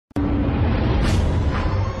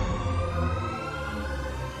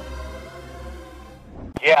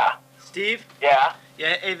Yeah. Steve? Yeah.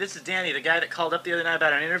 Yeah, hey, this is Danny, the guy that called up the other night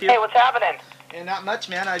about an interview. Hey, what's happening? Yeah, not much,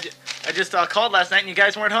 man. I just called last night and you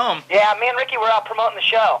guys weren't home. Yeah, me and Ricky were out promoting the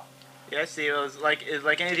show. Yeah, I see. It was is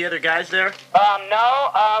any of the other guys there?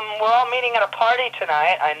 No, we're all meeting at a party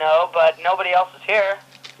tonight, I know, but nobody else is here.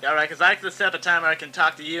 Yeah, right, because I like to set up a time where I can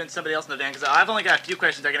talk to you and somebody else in the van, because I've only got a few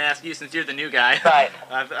questions I can ask you since you're the new guy. Right.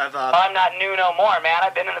 I'm not new no more, man.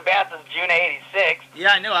 I've been in the band since June '86.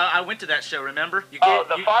 Yeah, I know. I went to that show, remember?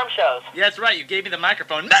 Farm shows. Yeah, that's right. You gave me the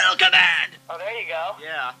microphone. Metal Command! Oh, there you go.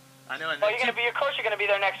 Yeah, I know. Well, of course you're going to be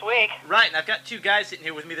there next week. Right, and I've got two guys sitting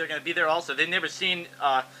here with me. They're going to be there also. They've never seen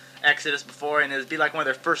Exodus before, and it'll be like one of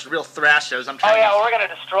their first real thrash shows. We're going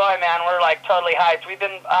to destroy, man. We're like totally hyped. We've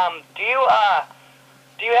been, do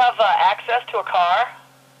you have access to a car?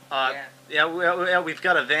 Yeah, we've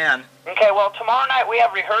got a van. Okay, well, tomorrow night we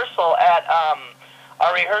have rehearsal at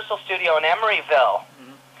our rehearsal studio in Emeryville.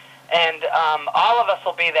 Mm-hmm. And all of us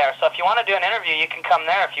will be there, so if you want to do an interview, you can come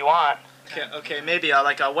there if you want. Okay, maybe,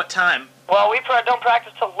 what time? Well, we don't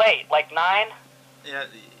practice till late, like 9. Yeah,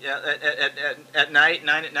 at night,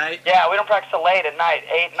 9 at night? Yeah, we don't practice till late at night,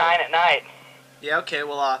 8, 9 at night. Yeah, okay,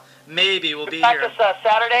 well, maybe we'll be here. We practice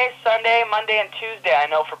Saturday, Sunday, Monday, and Tuesday, I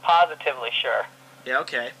know for positively sure. Yeah,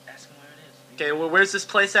 okay. Ask them where it is. Okay, well, where's this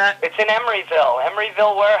place at? It's in Emeryville,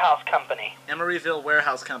 Emeryville Warehouse Company. Emeryville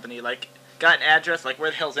Warehouse Company, got an address, where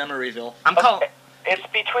the hell's Emeryville? It's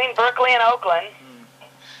between Berkeley and Oakland.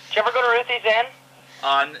 Did you ever go to Ruthie's Inn?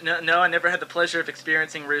 No, I never had the pleasure of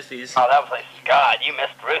experiencing Ruthie's. Oh, that place, God, you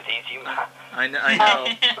missed Ruthie's. I know.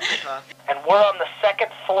 And we're on the 2nd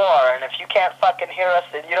floor, and if you can't fucking hear us,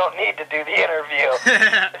 then you don't need to do the interview.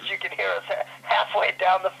 Because you can hear us halfway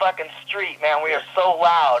down the fucking street, man. We are so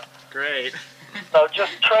loud. Great. So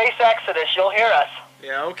just trace Exodus, you'll hear us.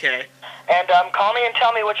 Yeah, okay. And call me and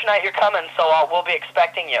tell me which night you're coming, so we'll be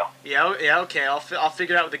expecting you. Yeah, okay. I'll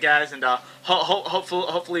figure it out with the guys, and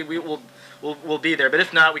hopefully we'll be there. But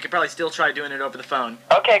if not, we could probably still try doing it over the phone.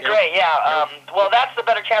 Okay, great. Yeah. Well, that's the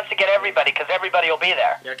better chance to get everybody, because everybody will be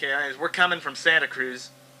there. Yeah, okay. We're coming from Santa Cruz.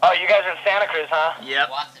 Oh, you guys are in Santa Cruz, huh? Yep.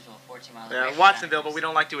 Watsonville, 14 miles away. Watsonville, but we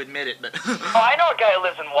don't like to admit it. But oh, I know a guy who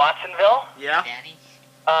lives in Watsonville. Yeah. Danny.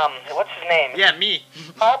 What's his name? Yeah, me.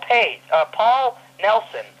 Paul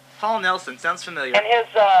Nelson. Paul Nelson, sounds familiar. And his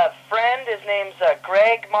friend, his name's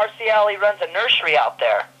Greg Marcial. He runs a nursery out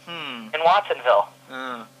there in Watsonville.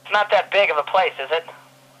 It's not that big of a place, is it?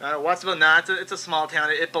 Watsonville, it's a small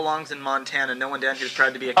town. It belongs in Montana. No one down here is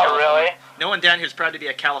proud to be a Californian. Oh, really? No one down here is proud to be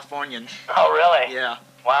a Californian. Oh, really? Yeah.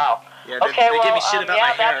 Wow. Yeah, they give me shit about my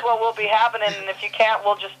hair. That's what will be happening, and if you can't,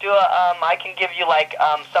 we'll just do I can give you,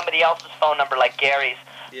 somebody else's phone number, like Gary's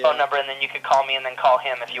phone number, and then you could call me and then call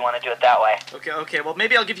him if you want to do it that way. Okay, well,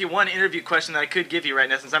 maybe I'll give you one interview question that I could give you right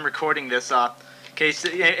now, since I'm recording this. Okay, so,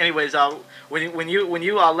 anyways, when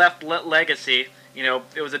you left Legacy,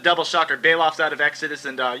 it was a double shocker. Bailoff's out of Exodus,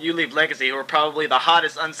 and you leave Legacy, who were probably the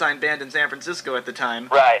hottest unsigned band in San Francisco at the time.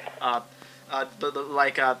 Right.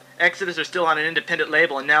 Exodus are still on an independent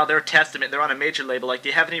label, and now they're Testament. They're on a major label. Do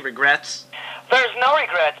you have any regrets? There's no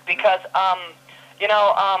regrets, because,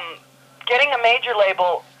 getting a major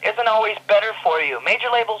label isn't always better for you. Major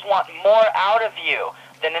labels want more out of you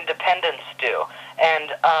than independents do.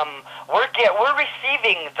 And we're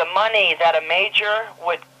receiving the money that a major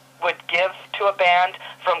would give to a band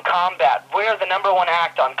from Combat. We're the #1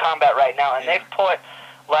 act on Combat right now, and they've put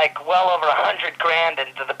well over $100,000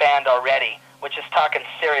 into the band already, which is talking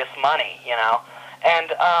serious money,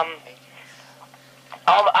 And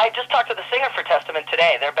I just talked to the singer for Testament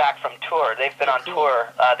today. They're back from tour. They've been on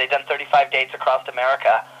tour. They've done 35 dates across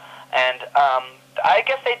America, and I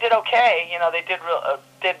guess they did okay. They did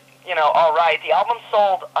all right. The album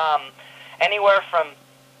sold anywhere from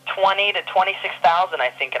 20 to 26,000, I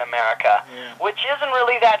think, in America, which isn't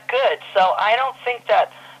really that good. So I don't think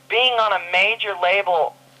that being on a major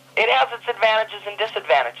label, it has its advantages and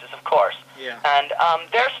disadvantages, of course. Yeah. And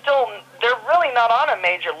they're really not on a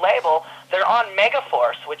major label. They're on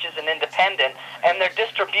Megaforce, which is an independent, and their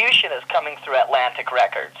distribution is coming through Atlantic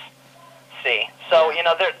Records. See, so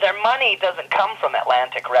their money doesn't come from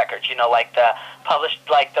Atlantic Records.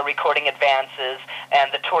 The recording advances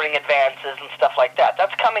and the touring advances and stuff like that.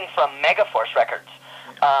 That's coming from Megaforce Records.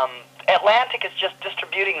 Atlantic is just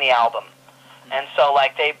distributing the album. And so,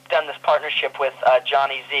 they've done this partnership with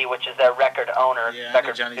Johnny Z, which is their record owner,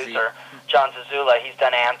 record producer, John Zazula. He's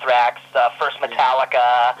done Anthrax, First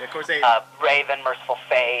Metallica, Raven, Merciful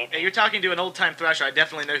Fate. Yeah, you're talking to an old-time thrasher. I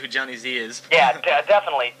definitely know who Johnny Z is. Yeah,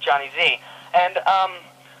 definitely, Johnny Z. And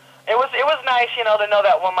it was nice, to know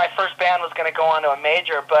that when my first band was going to go on to a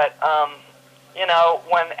major, but,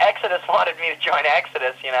 when Exodus wanted me to join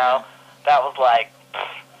Exodus, that was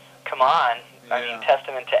come on. I mean,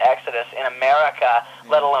 testament to Exodus in America,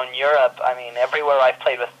 let alone Europe. I mean, everywhere I've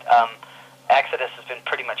played with Exodus has been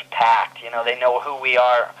pretty much packed. You know, they know who we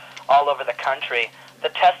are all over the country. The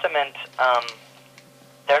Testament,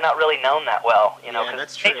 they're not really known that well, you know,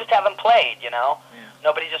 because they just haven't played, you know.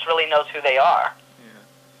 Nobody just really knows who they are.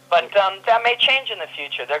 But that may change in the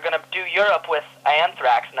future. They're going to do Europe with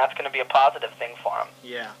Anthrax, and that's going to be a positive thing for them.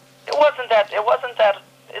 Yeah. It's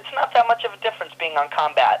not that much of a difference being on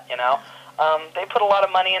Combat, you know. They put a lot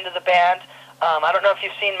of money into the band. I don't know if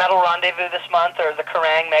you've seen Metal Rendezvous this month or the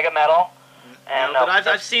Kerrang Mega Metal. And, no, but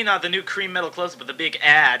I've seen the new Cream Metal close-up with the big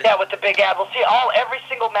ad. Yeah, with the big ad. We'll see. Every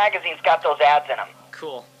single magazine's got those ads in them.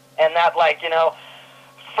 Cool. And that, like, you know,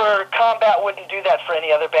 for Combat wouldn't do that for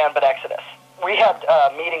any other band but Exodus. We had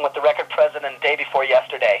a meeting with the record president the day before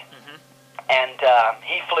yesterday, and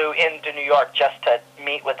he flew into New York just to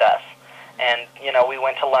meet with us. And, you know, we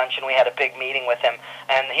went to lunch and we had a big meeting with him,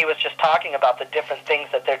 and he was just talking about the different things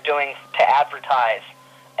that they're doing to advertise.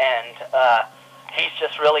 And he's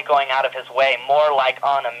just really going out of his way, more like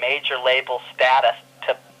on a major label status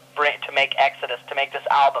to make Exodus, to make this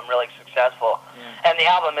album really successful. And the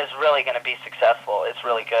album is really going to be successful. It's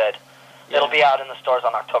really good. It'll be out in the stores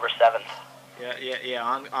on October 7th.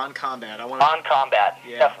 On Combat. On Combat,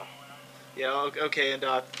 definitely. Yeah, okay, and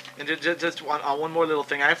just one more little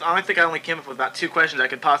thing. I think I only came up with about 2 questions I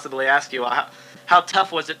could possibly ask you. How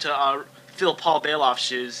tough was it to fill Paul Bailoff's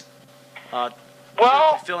shoes? Well,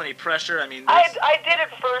 did you feel any pressure? I mean, I did it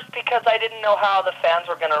first because I didn't know how the fans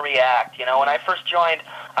were going to react. You know, when I first joined,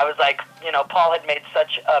 I was like, you know, Paul had made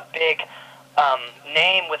such a big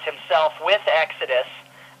name with himself with Exodus,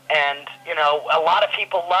 and, you know, a lot of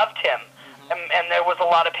people loved him. And there was a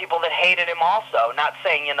lot of people that hated him also. Not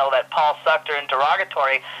saying, you know, that Paul sucked or in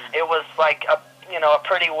derogatory. It was like a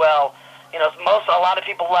pretty well, you know, a lot of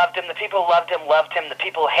people loved him. The people who loved him. The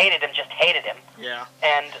people who hated him just hated him. Yeah.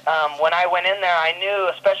 And when I went in there, I knew,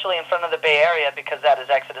 especially in front of the Bay Area, because that is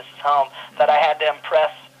Exodus's home, that I had to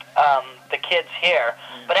impress the kids here.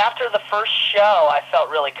 But after the first show, I felt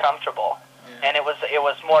really comfortable, and it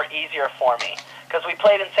was more easier for me. Because we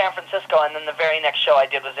played in San Francisco, and then the very next show I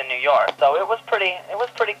did was in New York. So it was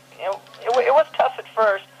tough at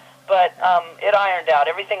first, but it ironed out.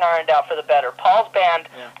 Everything ironed out for the better. Paul's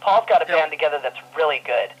got a band together that's really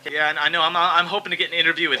good. Yeah, and I know I'm hoping to get an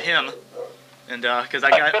interview with him, and because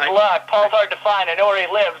good luck. Paul's hard to find. I know where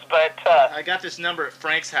he lives, but I got this number at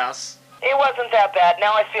Frank's house. It wasn't that bad.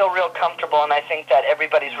 Now I feel real comfortable, and I think that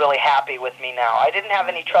everybody's really happy with me now. I didn't have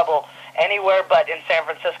any trouble anywhere but in San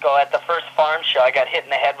Francisco. At the first farm show, I got hit in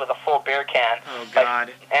the head with a full beer can. Oh,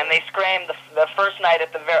 God. And they screamed the first night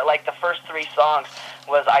at the first 3 songs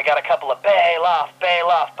was, I got a couple of Bailoff,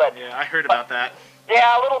 but... Yeah, I heard about that.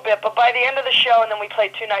 Yeah, a little bit, but by the end of the show, and then we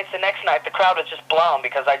played 2 nights the next night, the crowd was just blown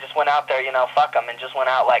because I just went out there, you know, fuck them, and just went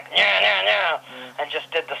out like, and just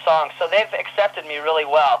did the song. So they've accepted me really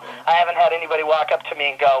well. I haven't had anybody walk up to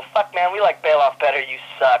me and go, fuck, man, we like Bailoff better, you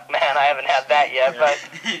suck, man. I haven't had that yet, but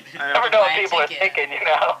I never know what people are thinking, you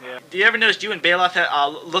know. Yeah. Do you ever notice you and Bailoff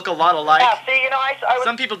look a lot alike? Yeah, see, you know, I was...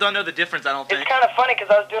 Some people don't know the difference, I don't think. It's kind of funny because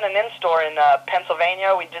I was doing an in-store in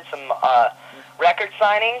Pennsylvania. We did some record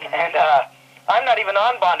signing, and... I'm not even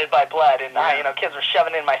on Bonded by Blood, and kids were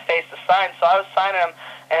shoving in my face to sign, so I was signing them,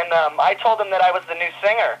 and I told them that I was the new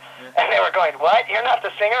singer, and they were going, "What? You're not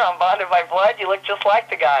the singer on Bonded by Blood? You look just like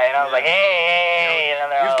the guy." And I was like, "Hey."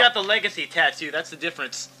 You've got the Legacy tattoo. That's the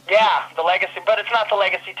difference. Yeah, the Legacy, but it's not the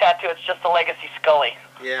Legacy tattoo. It's just the Legacy Scully.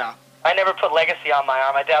 Yeah. I never put Legacy on my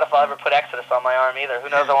arm. I doubt if I'll ever put Exodus on my arm either. Who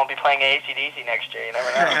knows? I won't be playing AC/DC next year. You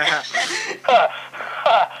never know.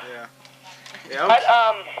 Yeah. But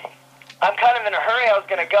I'm kind of in a hurry. I was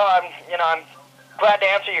going to go. I'm glad to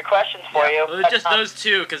answer your questions for you. Well, it's just those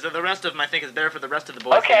 2, because the rest of them I think is better for the rest of the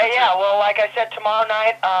boys. Okay, yeah. Well, like I said, tomorrow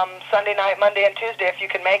night, Sunday night, Monday, and Tuesday, if you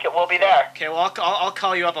can make it, we'll be there. Okay, well, I'll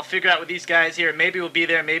call you up. I'll figure out with these guys here. Maybe we'll be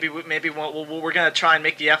there. Maybe we're going to try and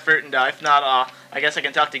make the effort, and if not, I guess I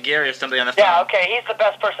can talk to Gary or somebody on the phone. Yeah, okay. He's the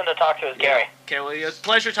best person to talk to is Gary. Okay, well, it was a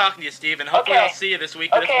pleasure talking to you, Steve, and hopefully I'll see you this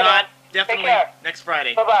week. But if not, definitely next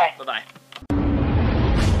Friday. Bye-bye. Bye-bye.